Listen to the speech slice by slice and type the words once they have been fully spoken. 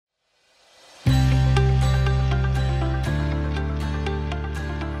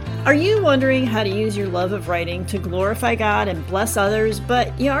Are you wondering how to use your love of writing to glorify God and bless others,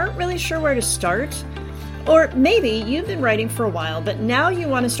 but you aren't really sure where to start? Or maybe you've been writing for a while, but now you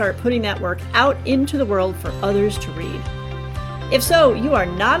want to start putting that work out into the world for others to read. If so, you are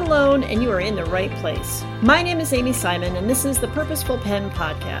not alone and you are in the right place. My name is Amy Simon, and this is the Purposeful Pen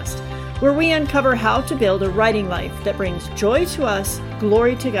Podcast, where we uncover how to build a writing life that brings joy to us,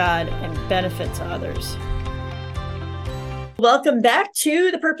 glory to God, and benefit to others. Welcome back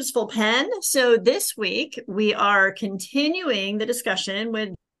to the Purposeful Pen. So this week we are continuing the discussion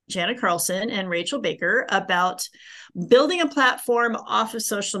with Jana Carlson and Rachel Baker about building a platform off of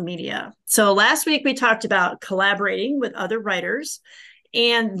social media. So last week we talked about collaborating with other writers.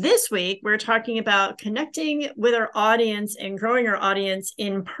 And this week we're talking about connecting with our audience and growing our audience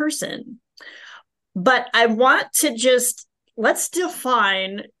in person. But I want to let's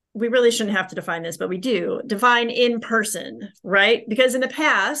define. We really shouldn't have to define this, but we do define in person, right? Because in the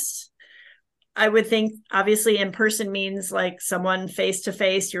past, I would think obviously in person means like someone face to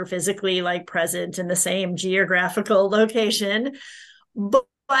face, you're physically like present in the same geographical location. But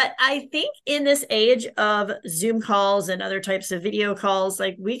I think in this age of Zoom calls and other types of video calls,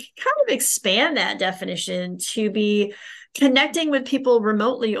 like we can kind of expand that definition to be connecting with people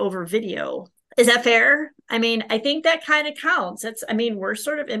remotely over video. Is that fair? I mean, I think that kind of counts. We're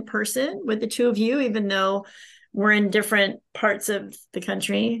sort of in person with the two of you, even though we're in different parts of the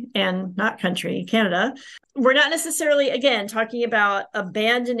country and not country, Canada. We're not necessarily, again, talking about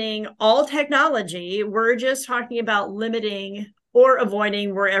abandoning all technology. We're just talking about limiting or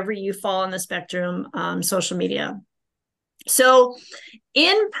avoiding wherever you fall on the spectrum, social media. So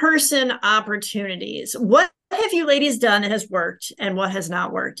in-person opportunities, what have you ladies done that has worked and what has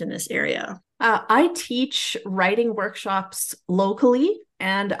not worked in this area? I teach writing workshops locally,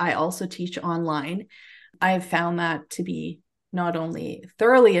 and I also teach online. I've found that to be not only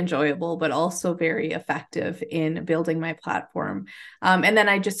thoroughly enjoyable, but also very effective in building my platform. And then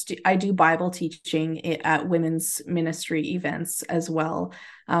I do Bible teaching at women's ministry events as well,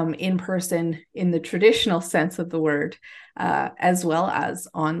 in person in the traditional sense of the word, as well as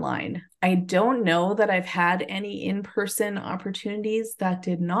online. I don't know that I've had any in-person opportunities that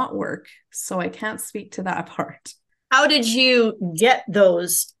did not work, so I can't speak to that part. How did you get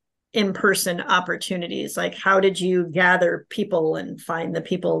those in-person opportunities? Like, how did you gather people and find the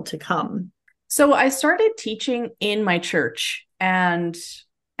people to come? So I started teaching in my church, and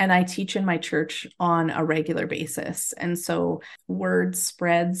I teach in my church on a regular basis. And so word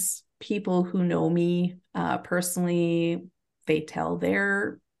spreads. People who know me personally, they tell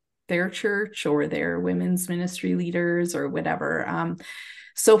their church or their women's ministry leaders or whatever.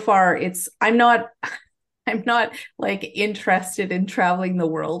 So far, I'm not like interested in traveling the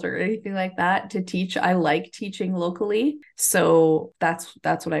world or anything like that to teach. I like teaching locally. So that's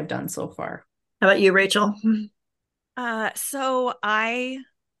what I've done so far. How about you, Rachel? So I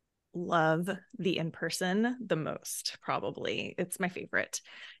love the in-person the most, probably. It's my favorite.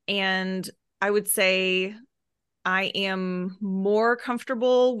 And I would say I am more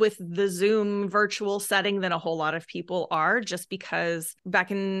comfortable with the Zoom virtual setting than a whole lot of people are, just because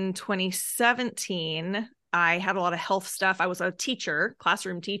back in 2017, I had a lot of health stuff. I was a teacher,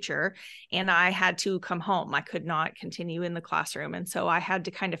 classroom teacher, and I had to come home. I could not continue in the classroom. And so I had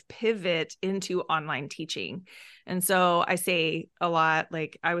to kind of pivot into online teaching. And so I say a lot,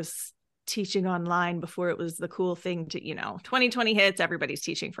 like I was teaching online before it was the cool thing to, 2020 hits, everybody's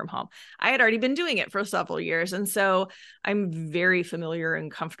teaching from home. I had already been doing it for several years. And so I'm very familiar and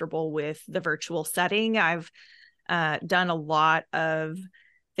comfortable with the virtual setting. I've done a lot of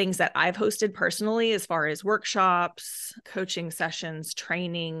things that I've hosted personally, as far as workshops, coaching sessions,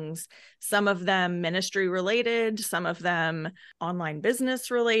 trainings, some of them ministry related, some of them online business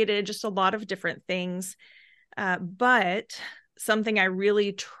related, just a lot of different things. But something I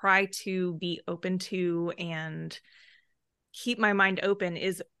really try to be open to and keep my mind open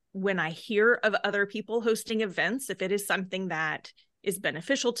is when I hear of other people hosting events, if it is something that is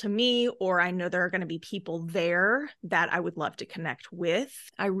beneficial to me, or I know there are going to be people there that I would love to connect with,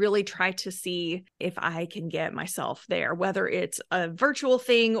 I really try to see if I can get myself there, whether it's a virtual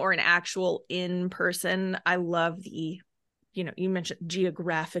thing or an actual in-person. I love you mentioned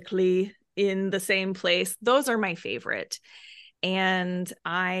geographically in the same place. Those are my favorite. And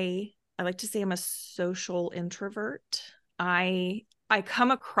I like to say I'm a social introvert. I I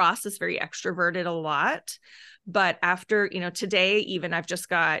come across as very extroverted a lot, but after, today, even I've just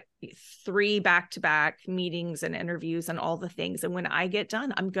got 3 back-to-back meetings and interviews and all the things. And when I get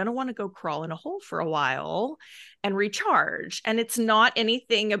done, I'm going to want to go crawl in a hole for a while and recharge. And it's not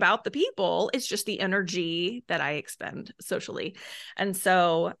anything about the people. It's just the energy that I expend socially. And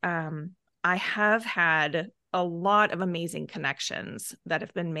so I have had a lot of amazing connections that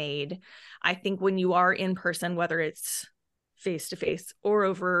have been made. I think when you are in person, whether it's face-to-face or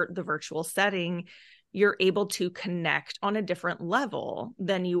over the virtual setting, you're able to connect on a different level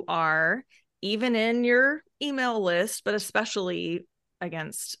than you are even in your email list, but especially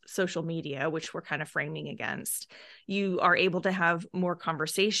against social media, which we're kind of framing against. You are able to have more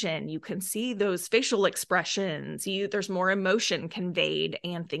conversation. You can see those facial expressions. There's more emotion conveyed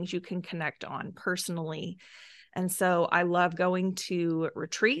and things you can connect on personally. And so I love going to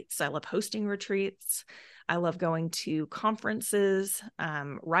retreats. I love hosting retreats. I love going to conferences.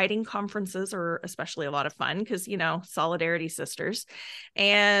 Writing conferences are especially a lot of fun because, solidarity sisters,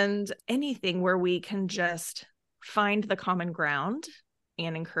 and anything where we can just find the common ground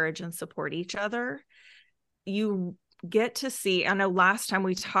and encourage and support each other. You get to see, I know last time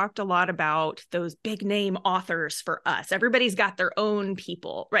we talked a lot about those big name authors for us. Everybody's got their own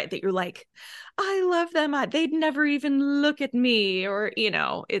people, right? That you're like, I love them. They'd never even look at me, or,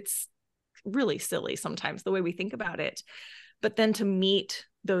 it's really silly sometimes the way we think about it. But then to meet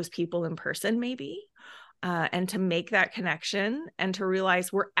those people in person, maybe, and to make that connection and to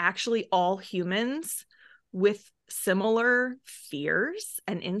realize we're actually all humans with similar fears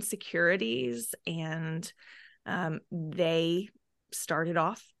and insecurities. And they started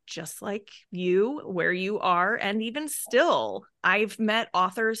off just like you, where you are. And even still, I've met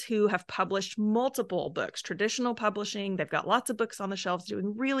authors who have published multiple books, traditional publishing. They've got lots of books on the shelves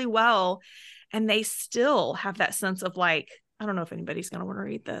doing really well. And they still have that sense of like, I don't know if anybody's going to want to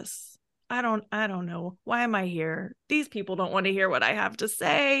read this. I don't know. Why am I here? These people don't want to hear what I have to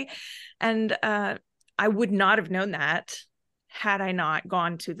say. And I would not have known that had I not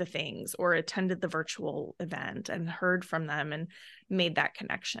gone to the things or attended the virtual event and heard from them and made that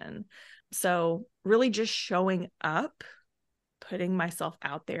connection. So really just showing up, putting myself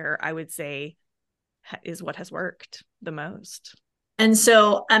out there, I would say is what has worked the most. And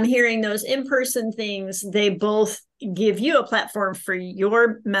so I'm hearing those in-person things, they both give you a platform for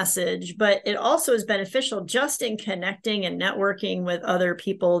your message, but it also is beneficial just in connecting and networking with other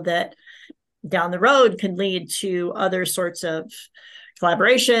people that down the road can lead to other sorts of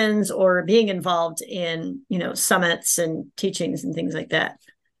collaborations or being involved in, summits and teachings and things like that.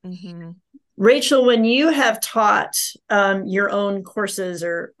 Mm-hmm. Rachel, when you have taught your own courses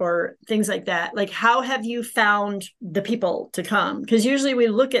or things like that, like how have you found the people to come? Because usually we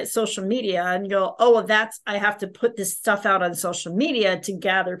look at social media and go, oh, well, I have to put this stuff out on social media to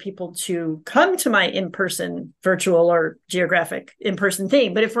gather people to come to my in-person, virtual or geographic in-person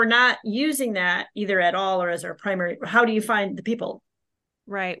thing. But if we're not using that either at all or as our primary, how do you find the people?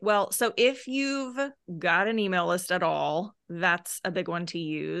 Right. Well, so if you've got an email list at all, that's a big one to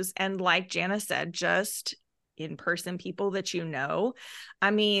use. And like Jana said, just in-person people that you know.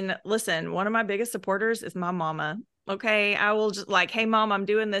 I mean, listen, one of my biggest supporters is my mama. Okay. I will just like, hey, mom, I'm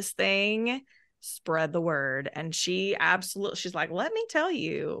doing this thing. Spread the word. And she's like, let me tell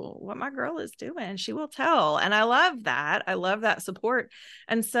you what my girl is doing. She will tell. And I love that. I love that support.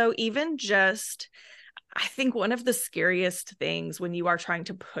 And so even just, I think one of the scariest things when you are trying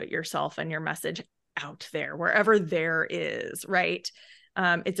to put yourself and your message out there, wherever there is, right?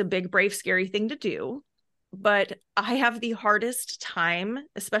 It's a big, brave, scary thing to do. But I have the hardest time,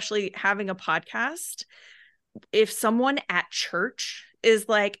 especially having a podcast, if someone at church is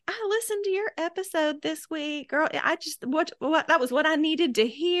like, I listened to your episode this week, girl, I just, what that was what I needed to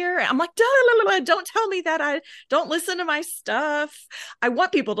hear. I'm like, don't tell me that. I don't listen to my stuff. I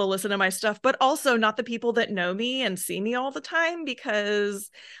want people to listen to my stuff, but also not the people that know me and see me all the time, because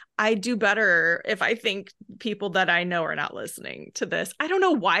I do better if I think people that I know are not listening to this. I don't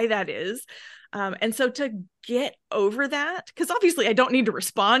know why that is. And so to get over that, because obviously I don't need to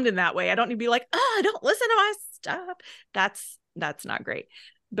respond in that way. I don't need to be like, don't listen to my stuff. That's not great.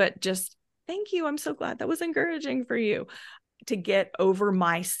 But just thank you. I'm so glad that was encouraging for you. To get over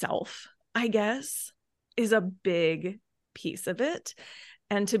myself, I guess, is a big piece of it.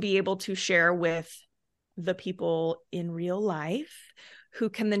 And to be able to share with the people in real life who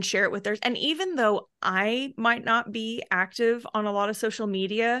can then share it with theirs. And even though I might not be active on a lot of social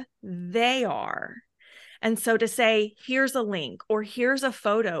media, they are. And so to say, here's a link or here's a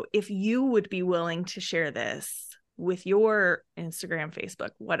photo, if you would be willing to share this with your Instagram, Facebook,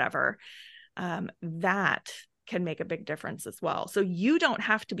 whatever, that can make a big difference as well. So you don't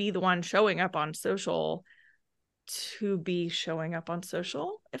have to be the one showing up on social to be showing up on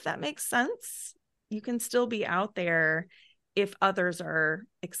social, if that makes sense. You can still be out there if others are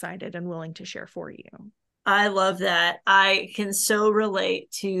excited and willing to share for you. I love that. I can so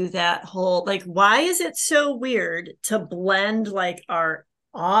relate to that whole, like, why is it so weird to blend like our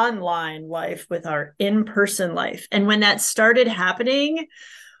online life with our in-person life? And when that started happening,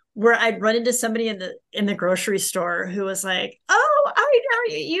 where I'd run into somebody in the grocery store who was like, "Oh, I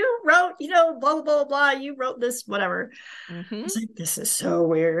know you wrote, blah blah blah blah. You wrote this, whatever." Mm-hmm. I was like, "This is so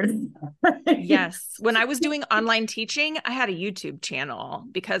weird." Yes. When I was doing online teaching, I had a YouTube channel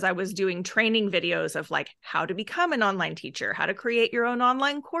because I was doing training videos of like how to become an online teacher, how to create your own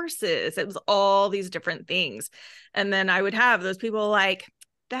online courses. It was all these different things. And then I would have those people like,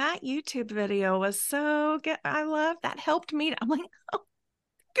 that YouTube video was so good. I love that. Helped me. I'm like, oh,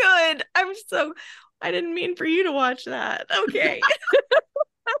 good. I didn't mean for you to watch that. Okay.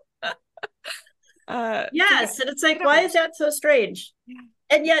 Yes. And it's like, why is that so strange? Yeah.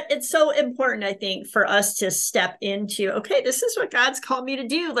 And yet it's so important, I think, for us to step into, okay, this is what God's called me to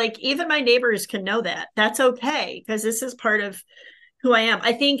do. Like, even my neighbors can know that. That's okay, because this is part of who I am.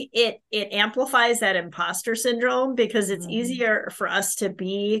 I think it amplifies that imposter syndrome, because it's easier for us to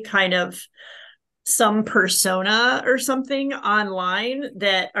be kind of some persona or something online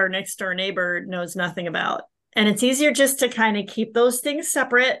that our next door neighbor knows nothing about. And it's easier just to kind of keep those things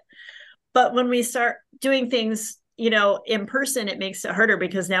separate. But when we start doing things, in person, it makes it harder,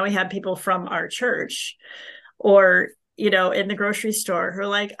 because now we have people from our church or, in the grocery store who are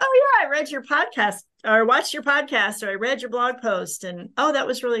like, "Oh yeah, I read your podcast or watched your podcast, or I read your blog post, and oh, that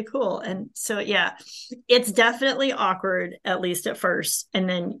was really cool." And so, yeah, it's definitely awkward, at least at first. And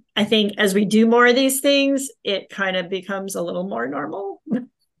then I think as we do more of these things, it kind of becomes a little more normal.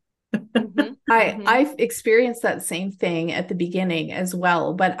 Mm-hmm. I've experienced that same thing at the beginning as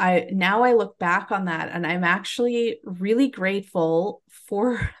well, but I look back on that and I'm actually really grateful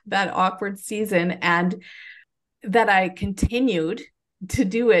for that awkward season and that I continued to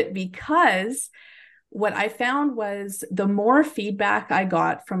do it, because what I found was the more feedback I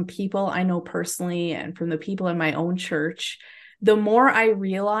got from people I know personally and from the people in my own church, the more I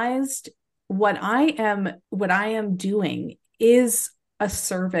realized what I am doing is a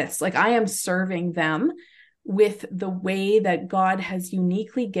service. Like, I am serving them with the way that God has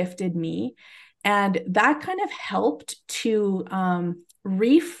uniquely gifted me. And that kind of helped to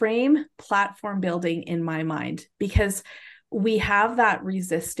reframe platform building in my mind, because we have that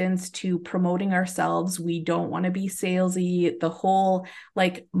resistance to promoting ourselves. We don't want to be salesy. The whole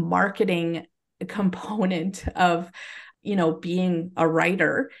like marketing component of being a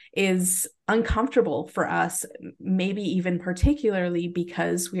writer is uncomfortable for us, maybe even particularly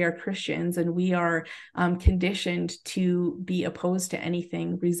because we are Christians and we are conditioned to be opposed to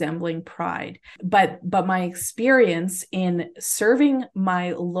anything resembling pride. But my experience in serving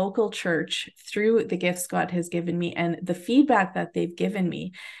my local church through the gifts God has given me and the feedback that they've given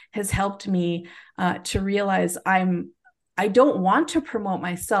me has helped me to realize I don't want to promote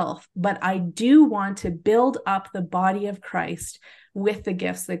myself, but I do want to build up the body of Christ with the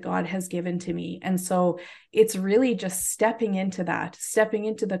gifts that God has given to me. And so it's really just stepping into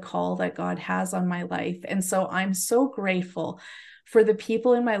the call that God has on my life. And so I'm so grateful for the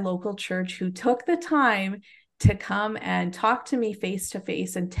people in my local church who took the time to come and talk to me face to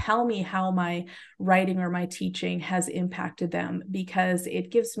face and tell me how my writing or my teaching has impacted them, because it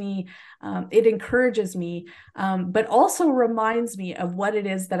gives me, it encourages me, but also reminds me of what it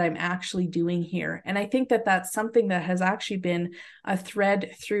is that I'm actually doing here. And I think that that's something that has actually been a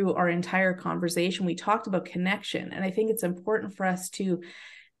thread through our entire conversation. We talked about connection, and I think it's important for us to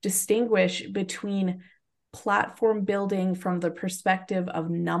distinguish between platform building from the perspective of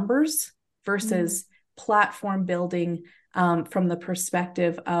numbers versus platform building from the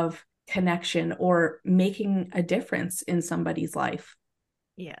perspective of connection or making a difference in somebody's life.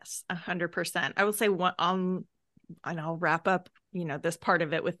 Yes, 100%. I will say and I'll wrap up, this part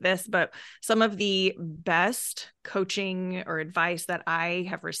of it with this, but some of the best coaching or advice that I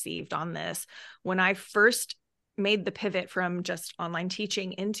have received on this, when I first made the pivot from just online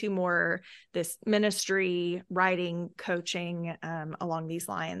teaching into more this ministry, writing, coaching, along these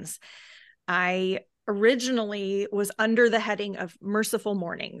lines, I originally was under the heading of Merciful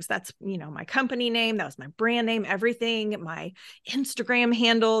Mornings. That's, my company name. That was my brand name, everything, my Instagram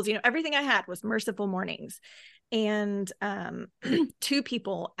handles, everything I had was Merciful Mornings. And two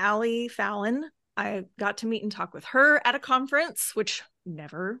people, Allie Fallon, I got to meet and talk with her at a conference, which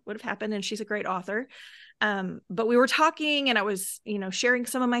never would have happened. And she's a great author. But we were talking and I was, sharing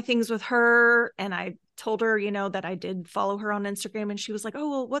some of my things with her, and I told her, that I did follow her on Instagram, and she was like,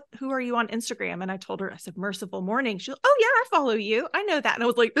 oh, well, who are you on Instagram? And I told her, I said, Merciful Morning. She was, oh yeah, I follow you. I know that. And I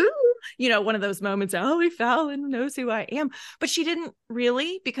was like, ooh, one of those moments, Holy Fallon knows who I am. But she didn't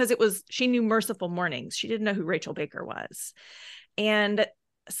really, because she knew Merciful Mornings. She didn't know who Rachel Baker was. And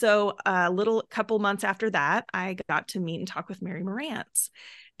so a couple months after that, I got to meet and talk with Mary Marantz.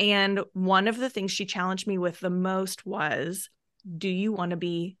 And one of the things she challenged me with the most was, do you want to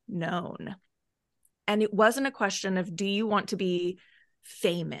be known? And it wasn't a question of, do you want to be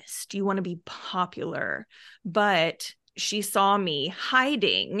famous? Do you want to be popular? But she saw me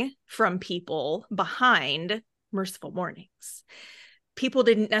hiding from people behind Merciful Mornings. People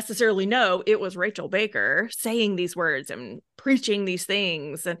didn't necessarily know it was Rachel Baker saying these words and preaching these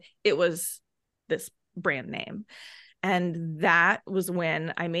things. And it was this brand name. And that was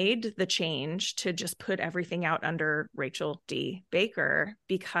when I made the change to just put everything out under Rachel D. Baker,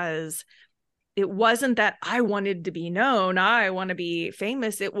 because it wasn't that I wanted to be known, I want to be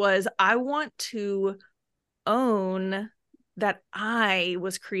famous. It was, I want to own that I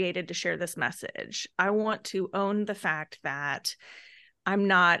was created to share this message. I want to own the fact that I'm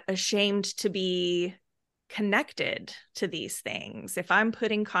not ashamed to be connected to these things. If I'm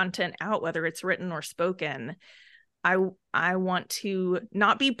putting content out, whether it's written or spoken, I want to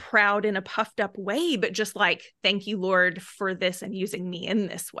not be proud in a puffed up way, but just like, thank you, Lord, for this and using me in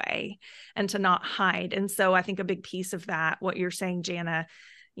this way, and to not hide. And so I think a big piece of that, what you're saying, Jana,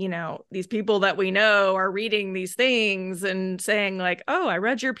 these people that we know are reading these things and saying like, oh, I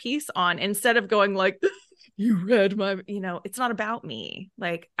read your piece on, instead of going like, you read my, it's not about me.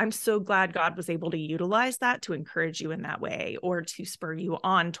 Like, I'm so glad God was able to utilize that to encourage you in that way, or to spur you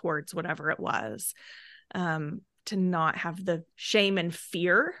on towards whatever it was. To not have the shame and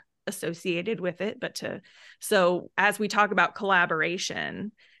fear associated with it, so as we talk about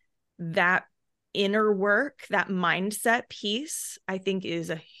collaboration, that inner work, that mindset piece, I think is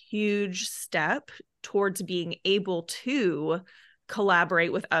a huge step towards being able to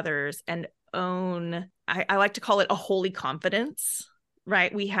collaborate with others and own, I like to call it a holy confidence,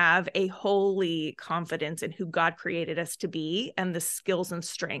 right? We have a holy confidence in who God created us to be and the skills and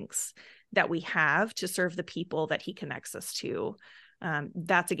strengths that we have to serve the people that he connects us to.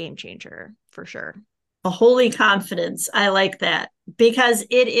 That's a game changer for sure. A holy confidence. I like that, because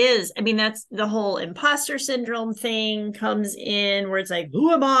it is, that's the whole imposter syndrome thing comes in, where it's like,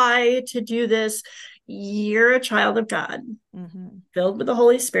 who am I to do this? You're a child of God, filled with the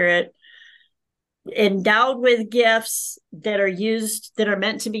Holy Spirit, endowed with gifts that are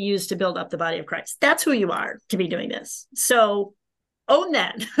meant to be used to build up the body of Christ. That's who you are to be doing this. So own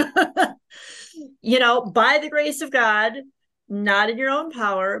that, by the grace of God, not in your own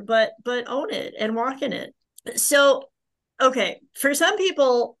power, but own it and walk in it. So, okay, for some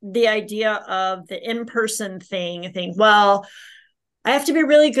people, the idea of the in-person thing, well, I have to be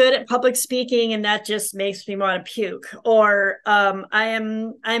really good at public speaking, and that just makes me want to puke. Or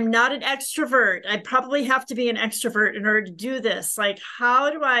I'm not an extrovert. I probably have to be an extrovert in order to do this. Like, how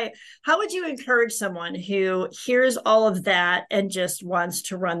would you encourage someone who hears all of that and just wants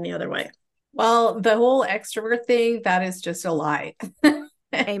to run the other way? Well, the whole extrovert thing, that is just a lie.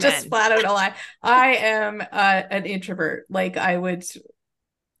 Amen. Just flat out a lie. I am an introvert. Like,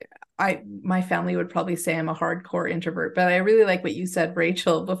 my family would probably say I'm a hardcore introvert, but I really like what you said,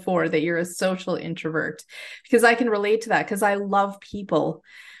 Rachel, before, that you're a social introvert, because I can relate to that, because I love people.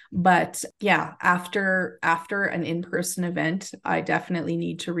 But yeah, after an in-person event, I definitely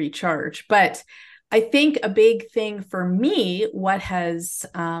need to recharge. But I think a big thing for me, what has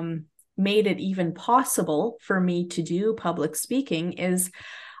made it even possible for me to do public speaking, is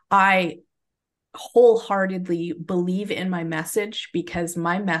I wholeheartedly believe in my message, because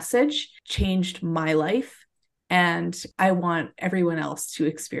my message changed my life, and I want everyone else to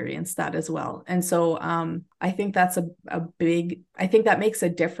experience that as well. And so I think that's I think that makes a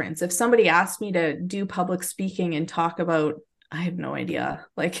difference. If somebody asked me to do public speaking and talk about, I have no idea,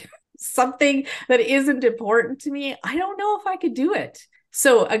 like something that isn't important to me, I don't know if I could do it.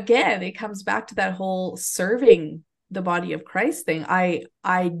 So again, it comes back to that whole serving the body of Christ thing.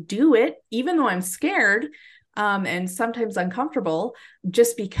 I do it even though I'm scared and sometimes uncomfortable,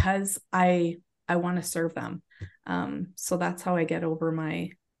 just because I want to serve them. So that's how I get over my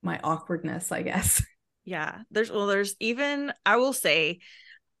awkwardness, I guess. Yeah. There's even, I will say,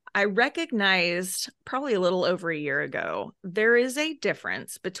 I recognized probably a little over a year ago, there is a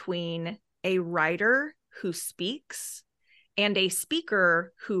difference between a writer who speaks and a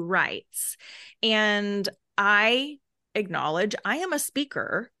speaker who writes. And I acknowledge I am a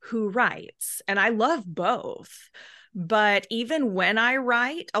speaker who writes, and I love both. But even when I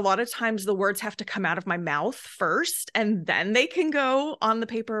write, a lot of times the words have to come out of my mouth first, and then they can go on the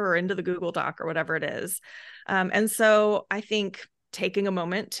paper or into the Google Doc or whatever it is. And so I think taking a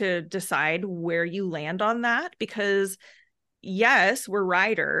moment to decide where you land on that, because yes, we're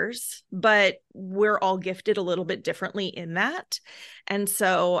writers, but we're all gifted a little bit differently in that. And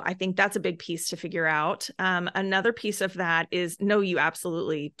so I think that's a big piece to figure out. Another piece of that is, no, you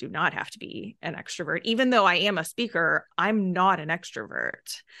absolutely do not have to be an extrovert. Even though I am a speaker, I'm not an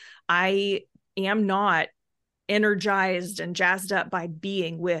extrovert. I am not energized and jazzed up by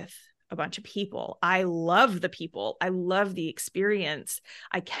being with a bunch of people. I love the people. I love the experience.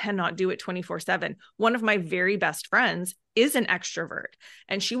 I cannot do it 24/7. One of my very best friends is an extrovert,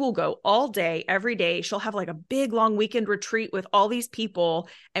 and she will go all day, every day. She'll have like a big long weekend retreat with all these people,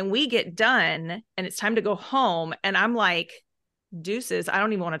 and we get done and it's time to go home. And I'm like, deuces, I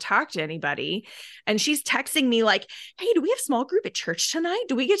don't even want to talk to anybody. And she's texting me like, hey, do we have small group at church tonight?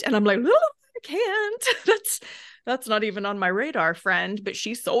 Do we get, and I'm like, oh, I can't. That's not even on my radar, friend, but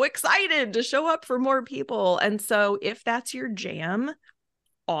she's so excited to show up for more people. And so if that's your jam,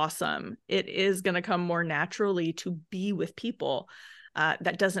 awesome. It is going to come more naturally to be with people.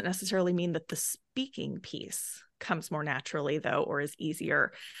 That doesn't necessarily mean that the speaking piece comes more naturally, though, or is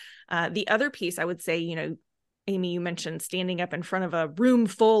easier. The other piece, I would say, Amy, you mentioned standing up in front of a room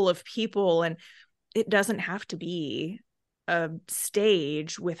full of people, and it doesn't have to be a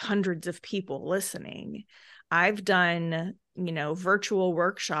stage with hundreds of people listening. I've done, virtual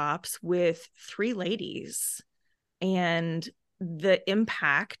workshops with 3 ladies, and the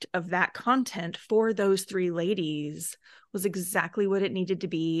impact of that content for those 3 ladies was exactly what it needed to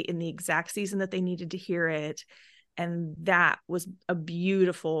be in the exact season that they needed to hear it. And that was a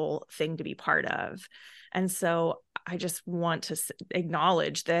beautiful thing to be part of. And so I just want to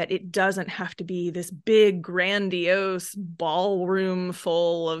acknowledge that it doesn't have to be this big, grandiose ballroom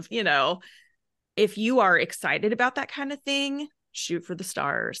full of, if you are excited about that kind of thing, shoot for the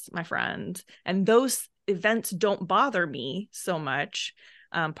stars, my friend. And those events don't bother me so much.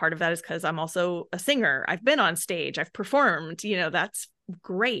 Part of that is because I'm also a singer. I've been on stage, I've performed, that's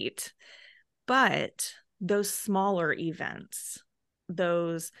great. But those smaller events,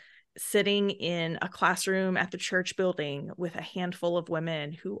 those sitting in a classroom at the church building with a handful of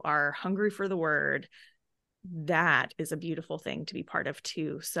women who are hungry for the word, that is a beautiful thing to be part of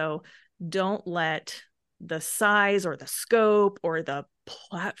too. So don't let the size or the scope or the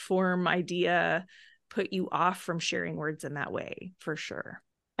platform idea put you off from sharing words in that way, for sure.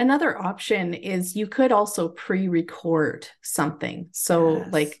 Another option is you could also pre-record something. So Yes.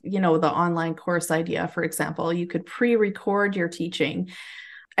 like, the online course idea, for example, you could pre-record your teaching.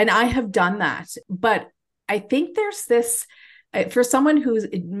 And I have done that. But I think there's this, for someone who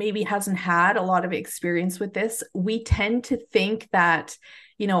maybe hasn't had a lot of experience with this, we tend to think that,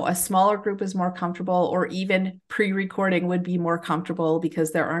 a smaller group is more comfortable, or even pre-recording would be more comfortable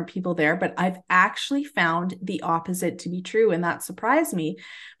because there aren't people there. But I've actually found the opposite to be true, and that surprised me.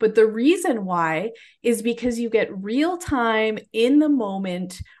 But the reason why is because you get real time, in the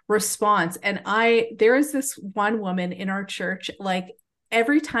moment response. And there is this one woman in our church, like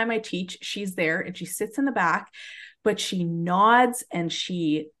every time I teach, she's there and she sits in the back, but she nods and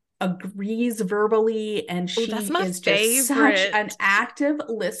she agrees verbally, and she is just such an active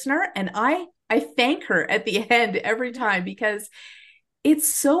listener. And I thank her at the end every time, because it's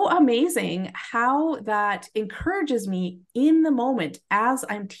so amazing how that encourages me in the moment as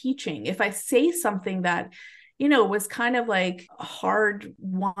I'm teaching. If I say something that was kind of like hard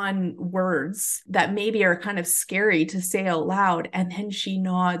won words that maybe are kind of scary to say out loud, and then she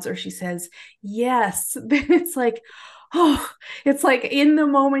nods or she says yes, then it's like, it's like in the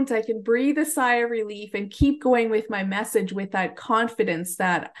moment I can breathe a sigh of relief and keep going with my message with that confidence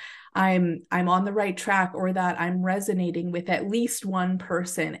that I'm on the right track, or that I'm resonating with at least one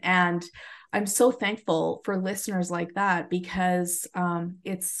person. And I'm so thankful for listeners like that, because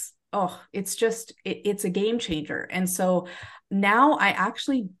it's a game changer. And so now I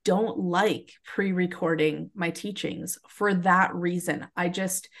actually don't like pre-recording my teachings for that reason.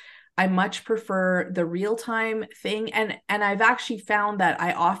 I much prefer the real-time thing. And I've actually found that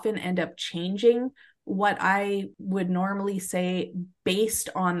I often end up changing what I would normally say based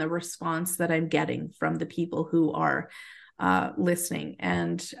on the response that I'm getting from the people who are listening.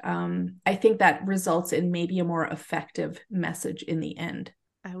 And I think that results in maybe a more effective message in the end.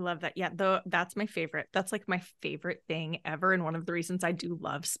 I love that. Yeah, though that's my favorite. That's like my favorite thing ever. And one of the reasons I do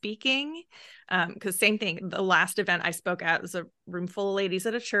love speaking. Because same thing, the last event I spoke at was a room full of ladies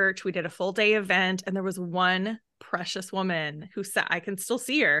at a church. We did a full day event, and there was one precious woman who sat, I can still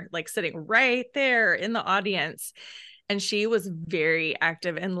see her like sitting right there in the audience. And she was very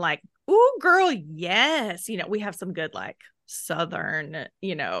active and like, "Ooh, girl, yes." We have some good like Southern,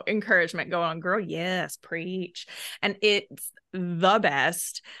 encouragement going on. Girl, yes, preach. And it's the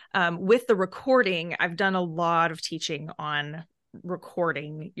best. With the recording, I've done a lot of teaching on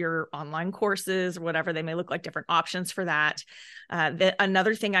recording your online courses or whatever they may look like, different options for that.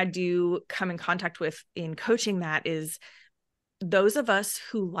 Another thing I do come in contact with in coaching that is those of us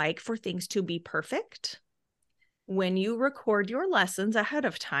who like for things to be perfect. When you record your lessons ahead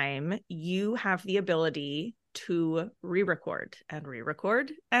of time, you have the ability to re-record and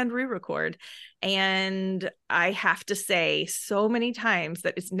re-record and re-record. And I have to say so many times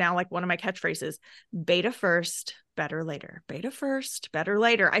that it's now like one of my catchphrases: beta first, better later. Beta first, better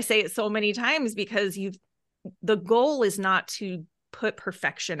later. I say it so many times because the goal is not to put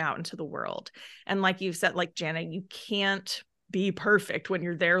perfection out into the world. And like you said, like Jana, you can't be perfect when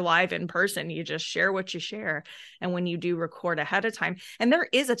you're there live in person. You just share what you share. And when you do record ahead of time, and there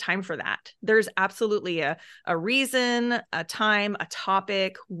is a time for that, there's absolutely a reason, a time, a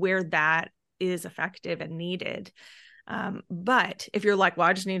topic where that is effective and needed. But if you're like, well,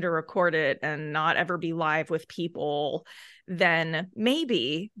 I just need to record it and not ever be live with people, then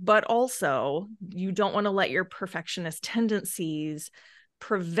maybe, but also you don't want to let your perfectionist tendencies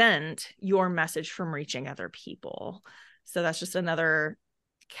prevent your message from reaching other people. So that's just another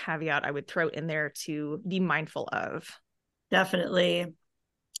caveat I would throw in there to be mindful of. Definitely.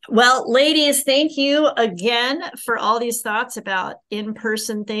 Well, ladies, thank you again for all these thoughts about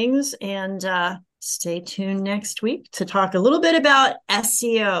in-person things, and stay tuned next week to talk a little bit about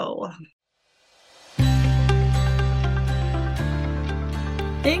SEO.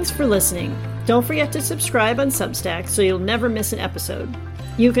 Thanks for listening. Don't forget to subscribe on Substack so you'll never miss an episode.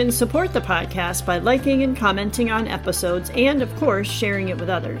 You can support the podcast by liking and commenting on episodes and, of course, sharing it with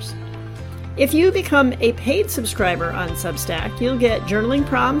others. If you become a paid subscriber on Substack, you'll get journaling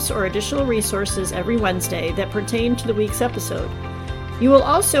prompts or additional resources every Wednesday that pertain to the week's episode. You will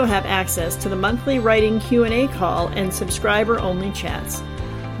also have access to the monthly writing Q&A call and subscriber-only chats.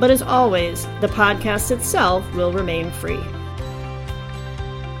 But as always, the podcast itself will remain free.